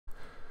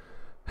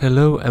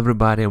Hello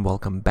everybody and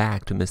welcome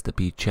back to Mr.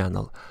 P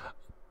channel.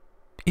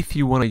 If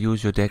you want to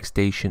use your DeX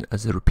station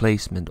as a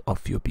replacement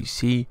of your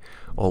PC,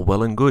 all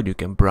well and good. You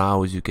can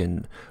browse, you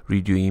can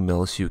read your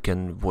emails, you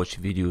can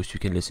watch videos, you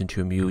can listen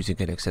to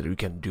music and etc. You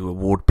can do a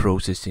word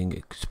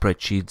processing,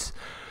 spreadsheets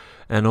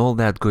and all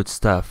that good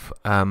stuff,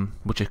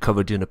 which I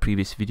covered in the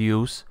previous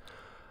videos.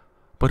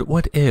 But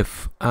what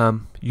if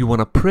you want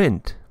to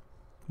print?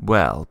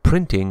 Well,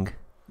 printing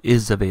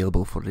is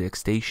available for the DeX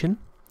station.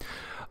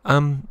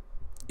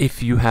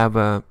 If you have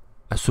a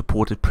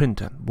supported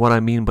printer. What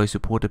I mean by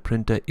supported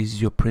printer is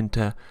your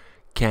printer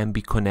can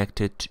be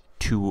connected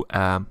to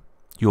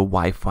your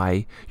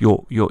Wi-Fi,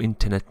 your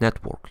internet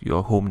network,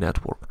 your home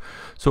network.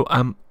 So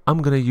I'm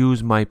gonna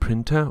use my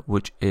printer,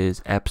 which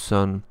is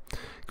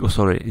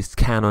it's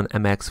Canon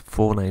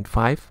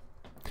MX495.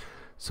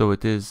 So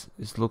it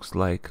looks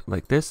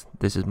like this.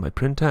 This is my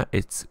printer.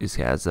 It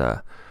has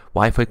a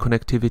Wi-Fi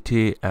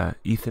connectivity,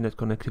 Ethernet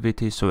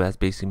connectivity. So that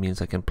basically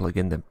means I can plug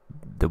in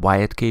the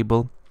wired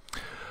cable.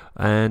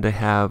 And I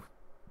have,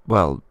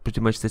 well, pretty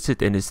much that's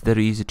it, and it's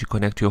very easy to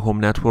connect to your home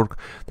network.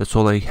 That's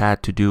all I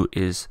had to do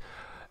is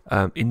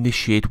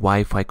initiate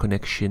Wi-Fi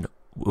connection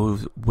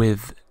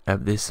with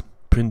this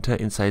printer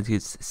inside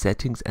its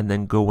settings, and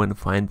then go and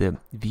find the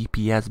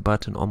VPS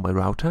button on my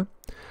router.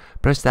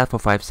 Press that for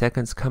 5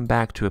 seconds, come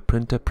back to a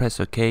printer, press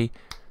OK.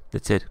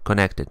 That's it,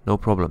 connected, no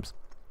problems.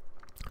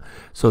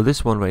 So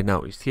this one right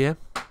now is here.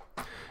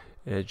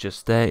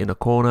 Just there in a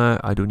corner.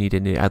 I don't need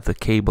any other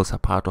cables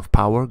apart of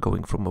power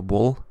going from a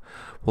wall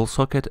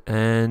socket,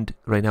 and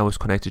right now it's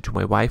connected to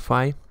my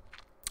Wi-Fi,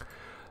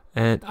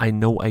 and I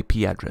know IP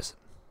address.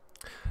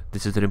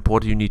 This is very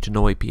important. You need to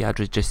know IP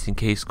address just in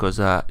case, because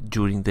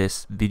during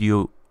this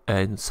video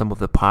and some of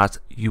the parts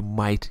you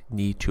might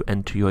need to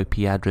enter your IP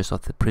address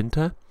of the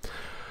printer.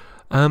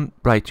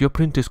 Right, your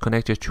printer is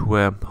connected to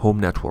a home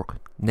network.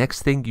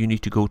 Next thing, you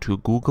need to go to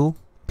Google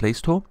Play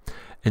Store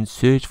and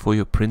search for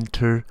your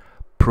printer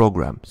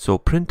program. So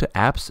printer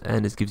apps,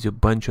 and it gives you a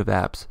bunch of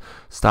apps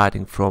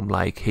starting from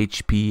like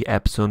HP,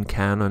 Epson,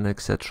 Canon,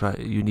 etc.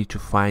 You need to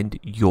find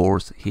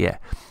yours here.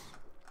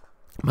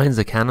 Mine's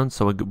a Canon,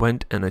 so I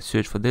went and I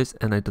searched for this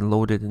and I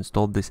downloaded,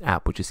 installed this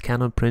app, which is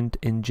Canon Print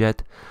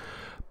Inkjet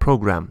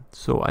program.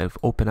 So I've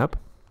opened up,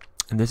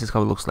 and this is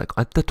how it looks like.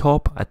 At the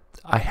top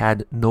I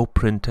had no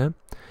printer,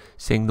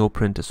 saying no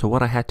printer. So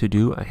what I had to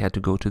do, I had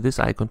to go to this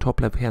icon, top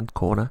left hand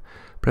corner,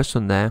 press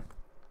on there.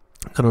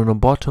 And on the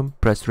bottom,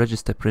 press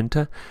register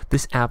printer.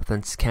 This app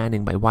then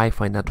scanning my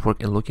Wi-Fi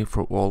network and looking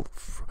for all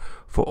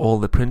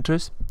the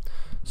printers.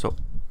 So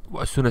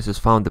as soon as it's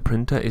found the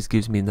printer, it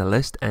gives me the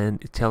list and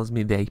it tells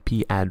me the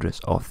IP address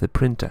of the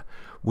printer,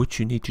 which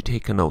you need to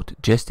take a note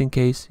just in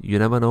case. You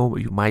never know,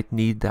 you might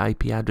need the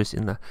IP address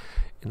in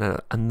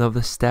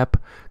another step,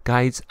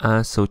 guys.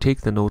 So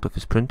take the note of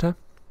this printer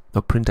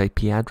or print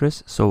IP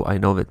address. So I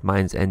know that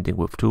mine's ending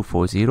with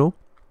 240.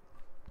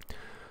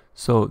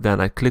 So then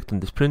I clicked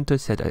on this printer,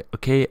 said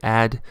okay,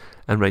 add,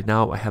 and right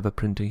now I have a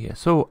printer here.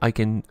 So I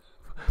can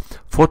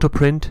photo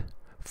print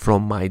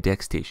from my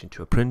DeX station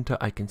to a printer.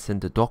 I can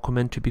send a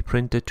document to be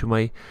printed to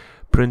my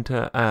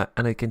printer,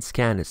 and I can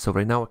scan it. So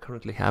right now I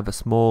currently have a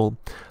small,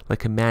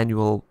 like a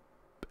manual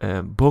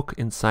book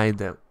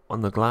inside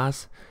on the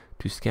glass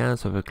to scan.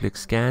 So if I click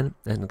scan,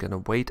 and I'm gonna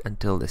wait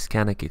until the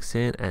scanner kicks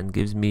in and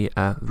gives me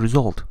a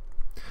result.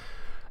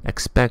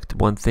 Expect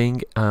one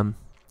thing.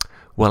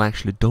 Well,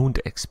 actually don't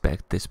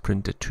expect this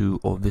printer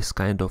or this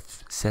kind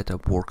of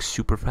setup works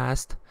super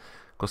fast,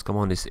 because come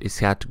on, it's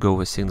had to go,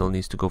 a signal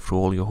needs to go through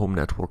all your home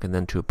network and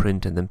then to a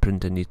printer, and then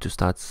printer needs to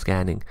start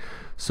scanning.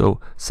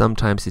 So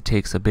sometimes it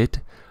takes a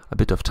bit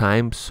of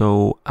time,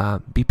 so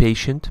be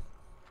patient.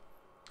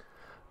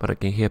 But I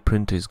can hear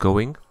printer is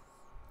going.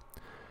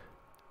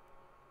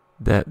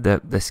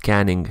 The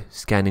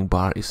scanning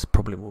bar is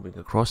probably moving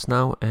across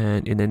now,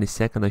 and in any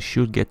second I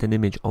should get an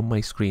image on my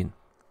screen.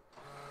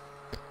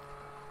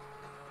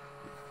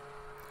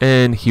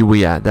 And here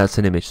we are, that's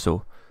an image.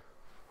 So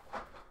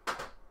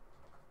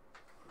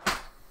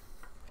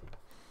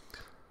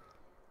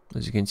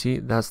as you can see,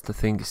 that's the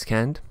thing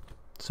scanned.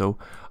 So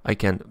I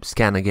can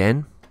scan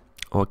again,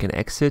 or I can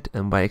exit,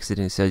 and by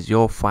exiting it says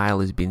your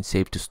file is being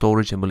saved to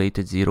storage,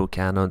 emulated 0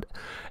 Canon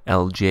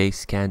LJ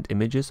scanned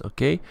images.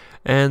 Okay,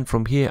 and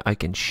from here I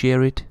can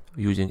share it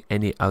using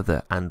any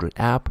other Android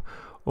app,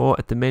 or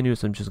at the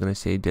menus I'm just gonna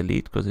say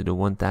delete because I don't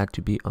want that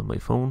to be on my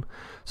phone.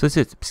 So that's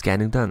it,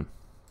 scanning done.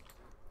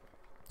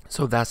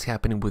 So that's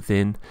happening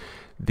within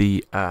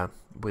the app.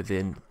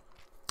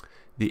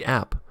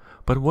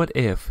 But what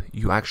if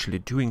you're actually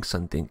doing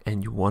something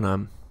and you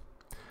wanna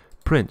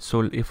print?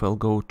 So if I'll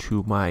go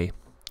to my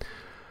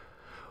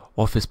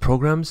Office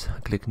programs,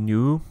 click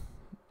new,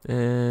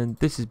 and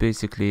this is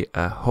basically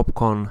a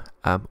Hopcon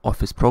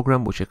Office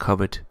program, which I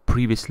covered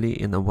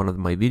previously in one of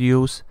my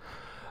videos.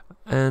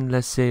 And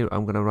let's say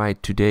I'm gonna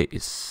write today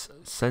is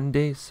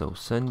Sunday, so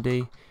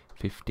Sunday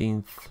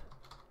 15th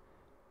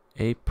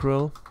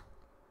April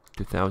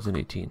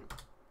 2018.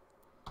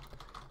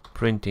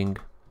 Printing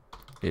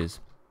is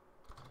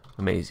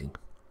amazing.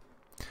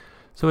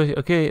 So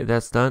okay,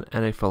 that's done,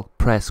 and if I'll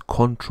press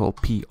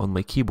Ctrl P on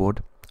my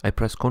keyboard, I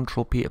press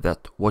Ctrl P, if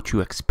that's what you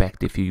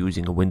expect if you're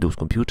using a Windows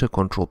computer.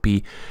 Ctrl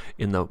P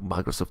in the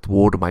Microsoft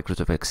Word, or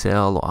Microsoft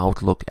Excel, or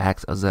Outlook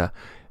acts as a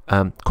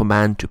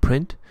command to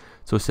print.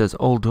 So it says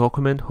all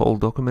document, whole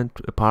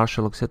document,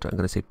 partial, etc. I'm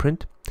going to say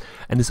print,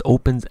 and this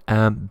opens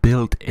a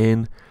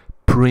built-in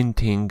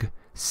printing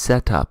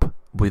setup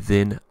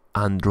within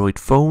Android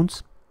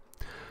phones.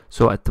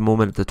 So at the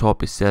moment at the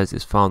top it says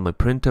it's found my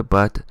printer,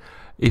 but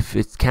if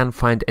it can't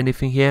find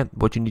anything here,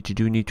 what you need to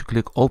do, you need to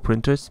click all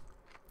printers,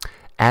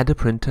 add a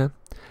printer,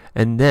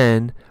 and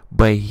then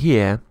by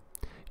here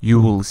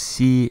you will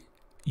see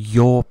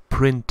your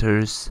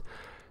printer's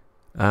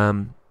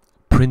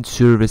print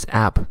service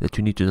app that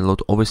you need to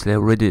download. Obviously I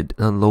already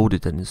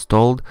downloaded and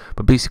installed,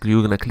 but basically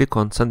you're gonna click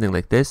on something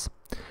like this,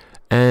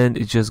 and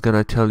it's just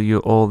gonna tell you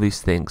all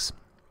these things.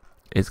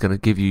 It's gonna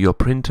give you your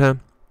printer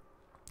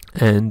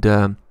and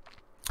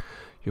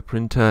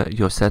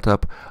your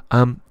setup.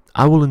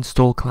 I will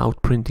install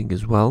cloud printing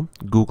as well,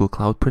 Google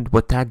Cloud Print.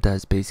 What that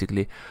does,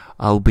 basically,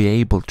 I'll be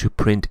able to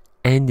print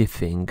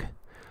anything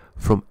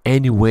from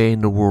anywhere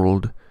in the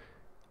world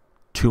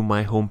to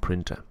my home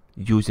printer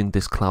using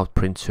this cloud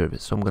print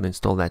service. So I'm going to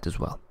install that as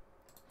well.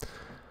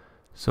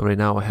 So right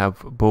now I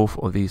have both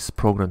of these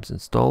programs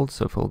installed.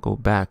 So if I'll go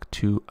back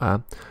to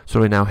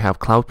so right now I have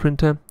cloud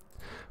printer.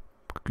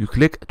 You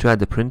click to add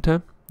the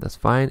printer, that's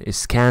fine. It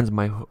scans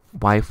my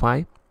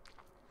Wi-Fi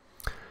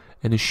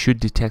and it should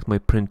detect my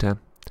printer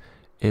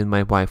in my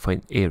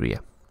Wi-Fi area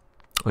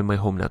or in my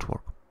home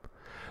network.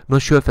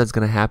 Not sure if that's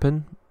gonna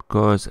happen,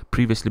 because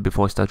previously,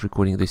 before I start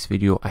recording this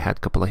video, I had a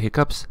couple of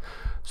hiccups,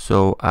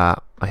 so I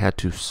had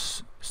to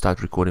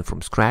start recording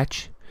from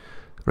scratch.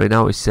 Right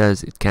now it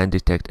says it can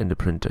detect in the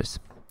printers.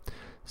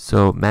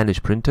 So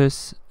manage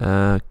printers,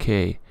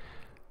 okay,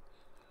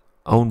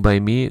 owned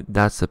by me,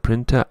 that's the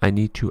printer I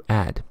need to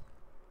add.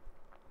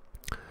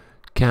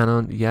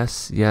 Canon,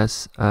 yes,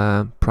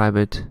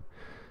 private.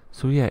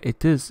 So yeah,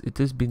 it is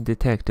being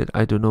detected.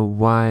 I don't know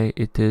why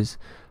it is.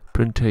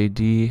 Printer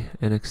ID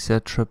and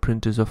etc.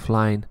 Printers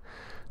offline.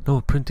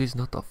 No, printer is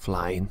not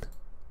offline.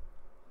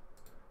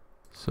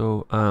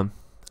 So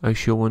I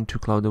sure want to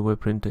cloud away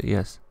printer.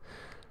 Yes.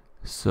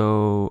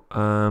 So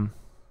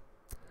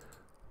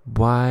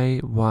why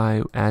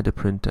add a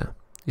printer?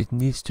 It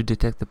needs to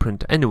detect the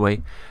printer.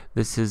 Anyway,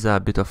 this is a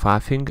bit of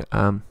faffing.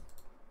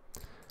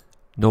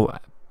 No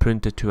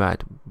printer to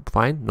add.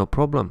 Fine, no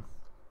problem.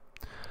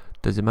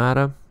 Does it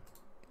matter?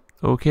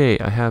 Okay,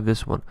 I have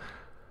this one.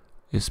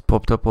 It's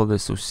popped up all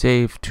this. So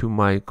save to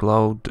my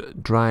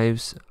cloud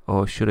drives,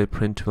 or should I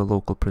print to a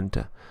local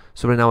printer?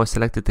 So right now I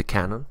selected the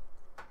Canon.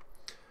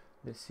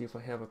 Let's see if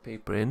I have a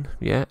paper in.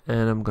 Yeah,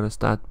 and I'm gonna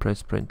start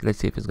press print. Let's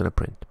see if it's gonna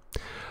print.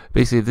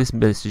 Basically, this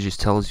message just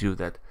tells you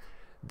that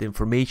the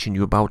information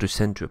you're about to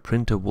send to a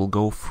printer will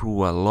go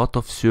through a lot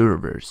of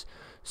servers.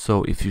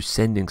 So if you're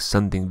sending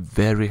something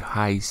very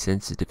high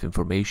sensitive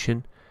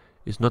information,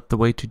 it's not the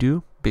way to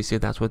do. Basically,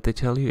 that's what they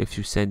tell you. If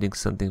you're sending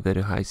something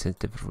very high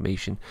sensitive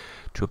information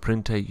to a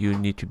printer, you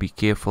need to be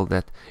careful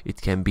that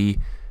it can be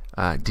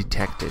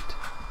detected.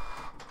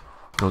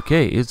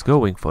 Okay, it's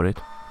going for it.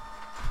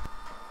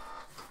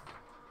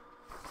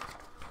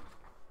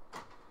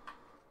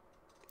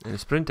 And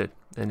it's printed,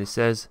 and it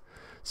says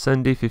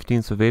Sunday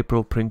 15th of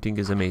April, printing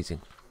is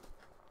amazing.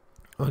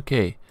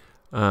 Okay,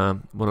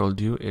 what I'll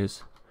do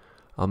is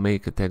I'll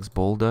make a text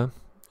bolder,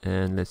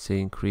 and let's say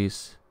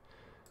increase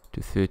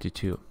to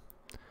 32.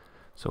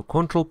 So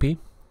Ctrl P,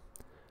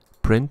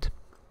 print.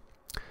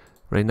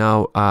 Right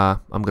now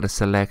I'm gonna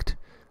select,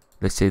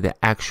 let's say, the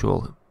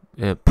actual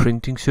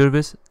printing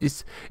service.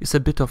 It's a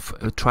bit of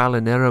trial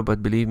and error,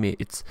 but believe me,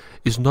 it's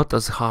not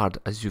as hard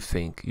as you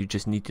think. You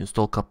just need to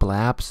install a couple of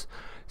apps,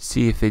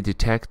 see if they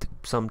detect.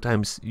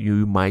 Sometimes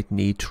you might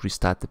need to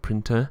restart the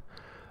printer,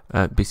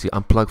 basically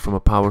unplug from a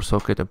power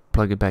socket and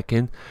plug it back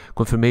in.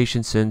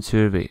 Confirmation, send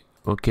survey.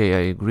 Okay,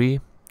 I agree.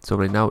 So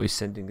right now it's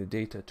sending the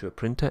data to a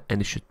printer,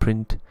 and it should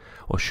print,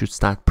 or should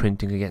start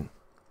printing again.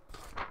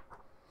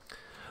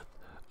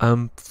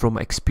 From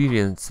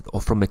experience,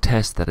 or from a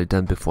test that I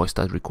done before I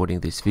started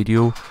recording this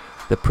video,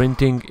 the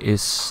printing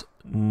is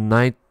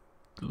 9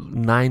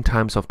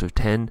 times out of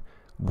 10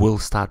 will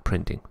start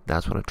printing.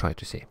 That's what I try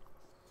to say.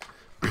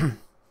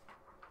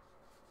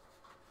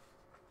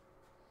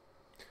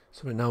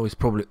 So right now it's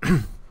probably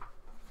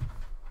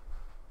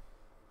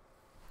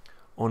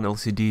on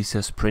LCD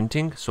says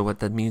printing. So what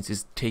that means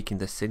is taking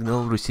the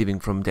signal receiving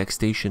from DeX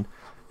station,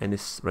 and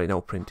it's right now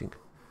printing,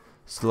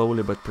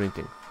 slowly but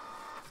printing.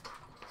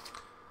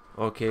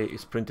 Okay,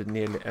 it's printed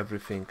nearly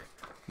everything,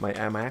 my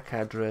MAC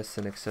address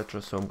and etc.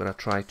 So I'm gonna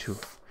try to,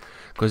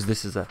 because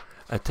this is a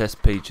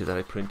test page that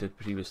I printed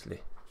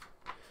previously,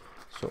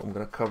 so I'm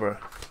gonna cover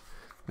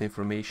the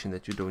information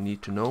that you don't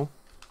need to know.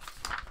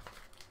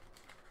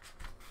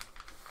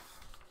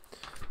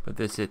 But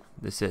that's it.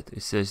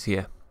 It says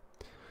here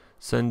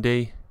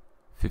Sunday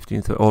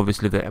 15th.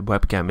 Obviously the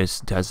webcam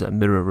has a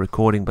mirror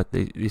recording, but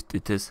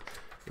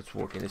it's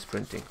working, it's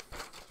printing.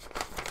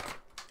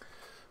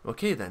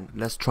 Okay, then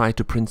let's try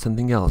to print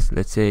something else.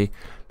 Let's say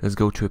Let's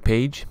go to a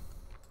page.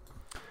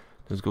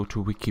 Let's go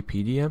to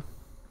Wikipedia.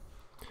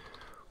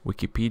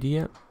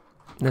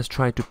 Let's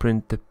try to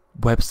print the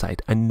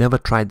website. I never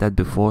tried that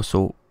before,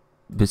 so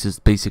this is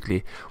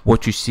basically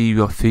what you see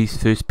your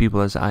first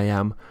people as I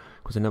am,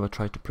 because I never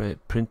tried to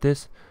print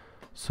this.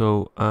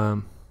 So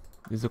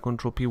is the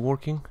Control P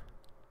working?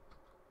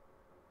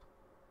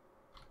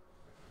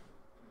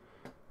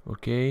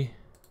 Okay.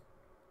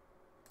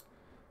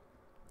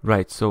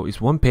 Right, so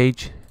it's one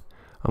page.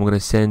 I'm gonna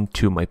send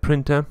to my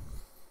printer.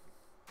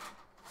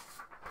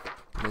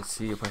 Let's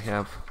see if I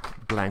have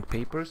blank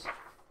papers.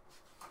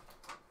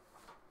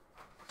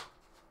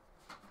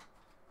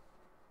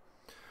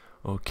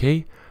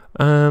 Okay,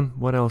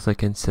 what else I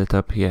can set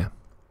up here?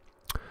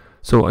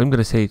 So I'm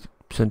gonna say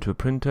send to a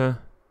printer,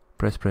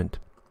 press print,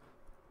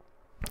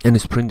 and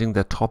it's printing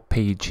the top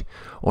page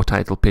or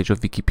title page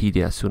of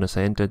Wikipedia. As soon as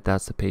I enter,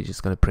 that's the page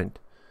it's gonna print.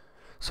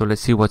 So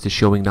let's see what it's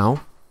showing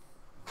now.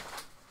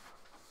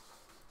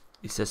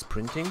 It says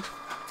printing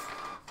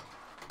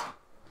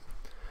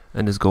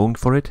and it's going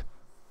for it.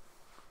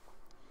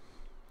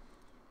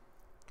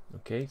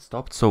 Okay,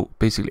 stopped. So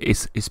basically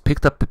it's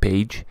picked up the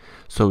page,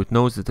 so it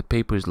knows that the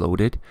paper is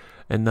loaded,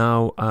 and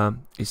now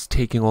it's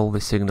taking all the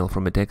signal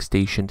from a DeX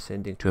station,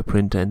 sending to a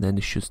printer, and then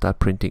it should start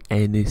printing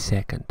any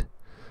second.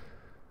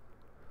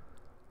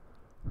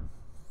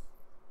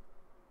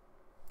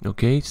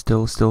 Okay,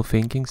 still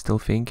thinking.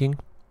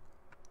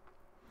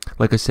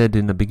 Like I said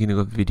in the beginning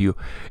of the video,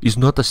 it's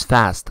not as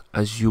fast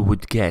as you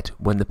would get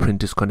when the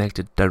print is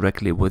connected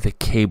directly with a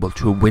cable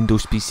to a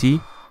Windows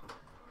PC.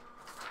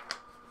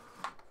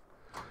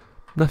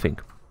 Nothing.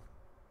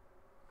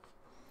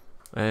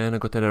 And I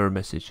got an error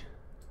message.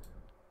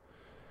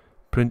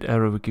 Print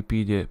error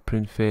Wikipedia,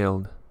 print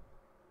failed.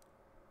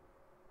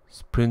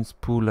 Print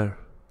spooler,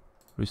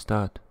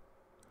 restart.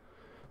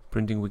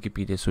 Printing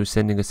Wikipedia, so it's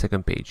sending a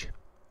second page.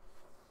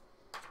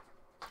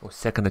 Or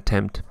second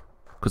attempt.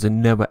 Because I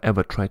never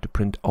ever tried to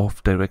print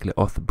directly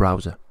off the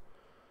browser.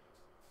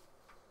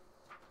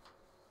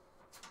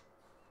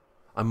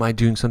 Am I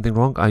doing something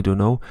wrong? I don't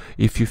know.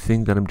 If you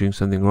think that I'm doing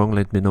something wrong,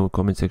 let me know in the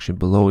comment section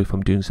below if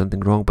I'm doing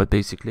something wrong. But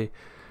basically,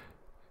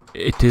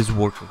 it is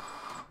working.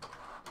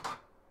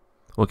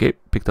 Okay,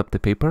 picked up the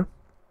paper.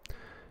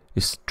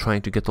 It's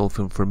trying to get all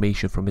the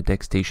information from a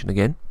DeX station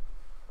again.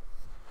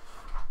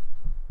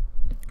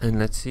 And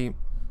let's see.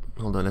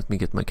 Hold on, let me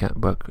get my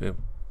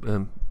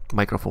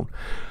microphone.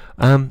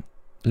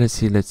 Let's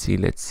see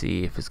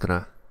if it's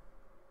gonna.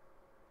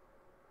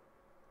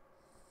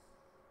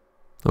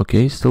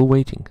 Okay, still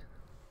waiting.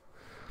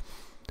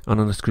 And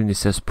on the screen it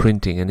says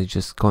printing, and it's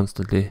just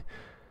constantly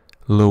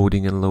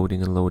loading and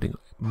loading and loading.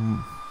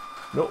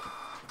 No.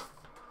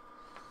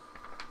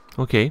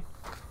 Okay.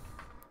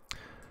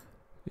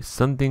 Is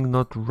something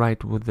not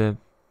right with the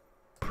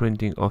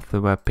printing of the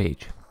web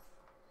page?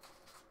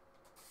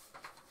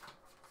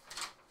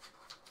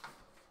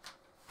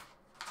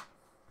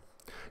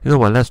 You know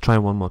what, let's try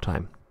one more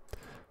time.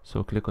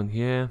 So click on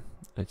here,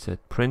 it said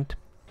print,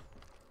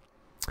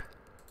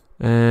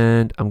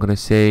 and I'm gonna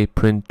say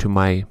print to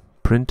my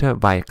printer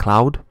via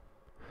cloud,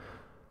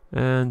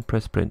 and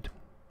press print.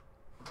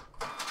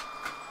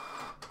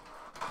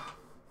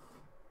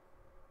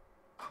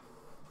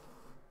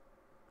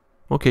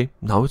 Okay,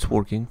 now it's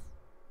working,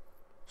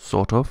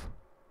 sort of.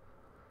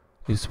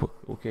 It's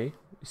okay,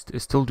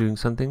 it's still doing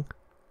something.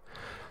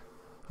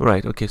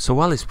 Right, okay, so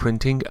while it's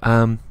printing,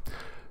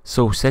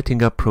 so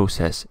setting up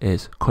process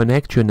is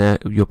connect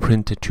your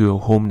printer to your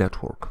home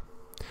network.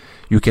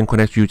 You can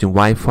connect using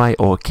Wi-Fi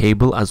or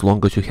cable as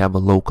long as you have a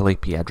local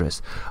IP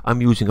address.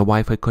 I'm using a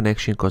Wi-Fi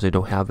connection because I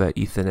don't have an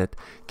Ethernet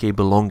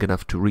cable long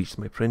enough to reach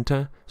my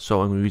printer,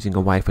 so I'm using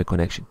a Wi-Fi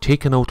connection.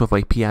 Take a note of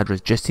IP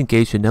address just in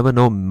case, you never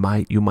know,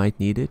 you might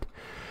need it.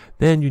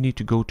 Then you need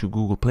to go to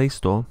Google Play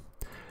Store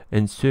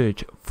and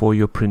search for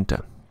your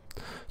printer.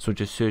 So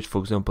just search, for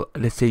example,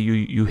 let's say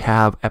you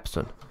have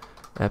Epson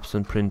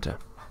printer,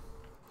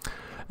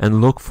 and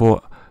look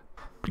for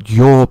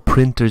your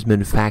printer's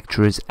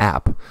manufacturer's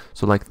app.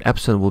 So like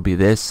Epson will be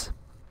this.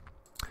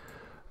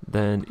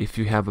 Then if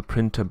you have a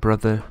printer,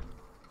 brother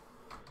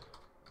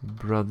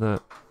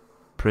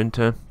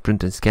printer,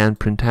 print and scan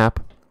print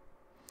app,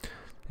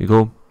 you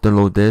go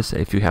download this.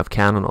 If you have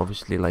Canon,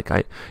 obviously,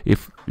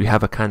 if you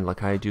have a Canon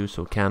like I do,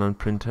 so Canon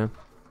printer,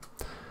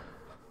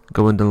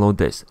 go and download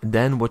this. And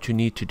then what you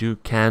need to do,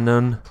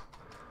 Canon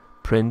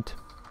print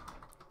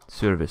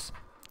service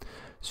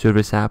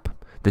app.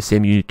 The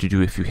same you need to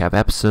do if you have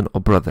Epson or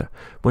Brother.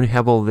 When you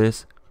have all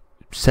this,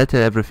 set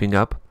everything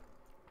up,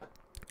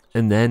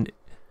 and then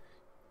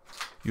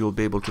you'll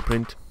be able to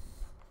print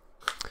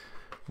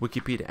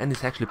Wikipedia. And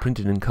it's actually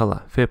printed in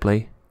color. Fair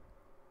play.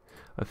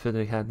 I thought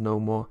I had no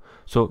more.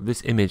 So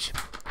this image,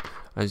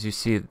 as you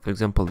see, for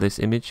example, this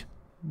image,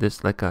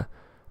 this like a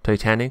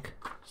Titanic.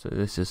 So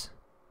this is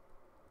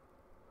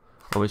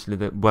obviously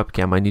the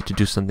webcam I need to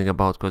do something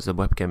about, because the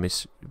webcam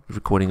is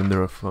recording a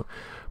mirror.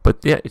 But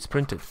yeah, it's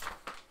printed.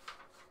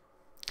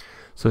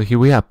 So here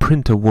we are,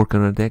 printer work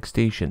on a DeX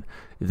station.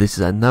 This is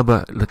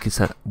another, like I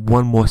said,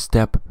 one more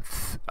step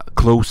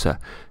closer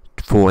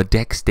for a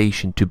DeX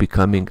station to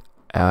becoming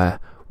a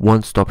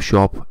one-stop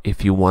shop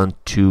if you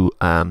want to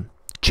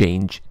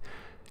change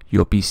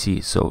your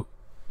PC. So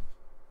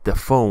the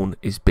phone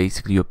is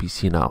basically your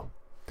PC now.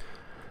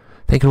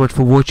 Thank you very much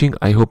for watching.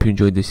 I hope you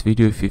enjoyed this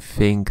video. If you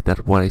think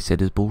that what I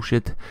said is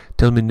bullshit,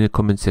 tell me in the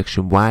comment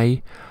section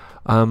why.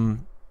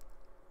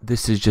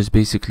 This is just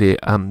basically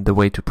the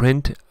way to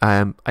print.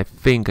 I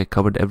think I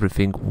covered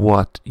everything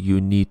what you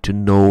need to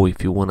know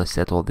if you want to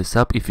set all this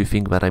up. If you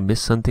think that I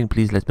missed something,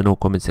 please let me know in the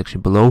comment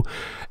section below.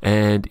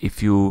 And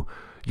if your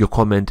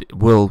comment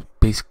will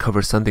basically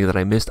cover something that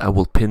I missed, I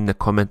will pin the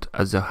comment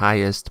as the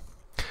highest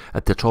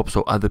at the top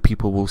so other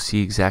people will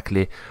see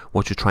exactly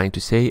what you're trying to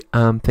say.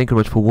 Thank you very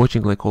much for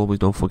watching. Like always,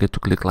 don't forget to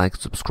click like,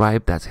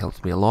 subscribe, that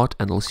helps me a lot,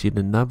 and I'll see you in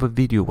another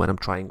video when I'm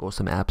trying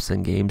awesome apps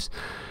and games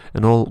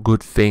and all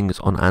good things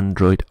on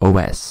Android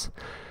OS.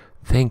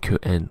 Thank you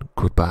and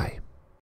goodbye.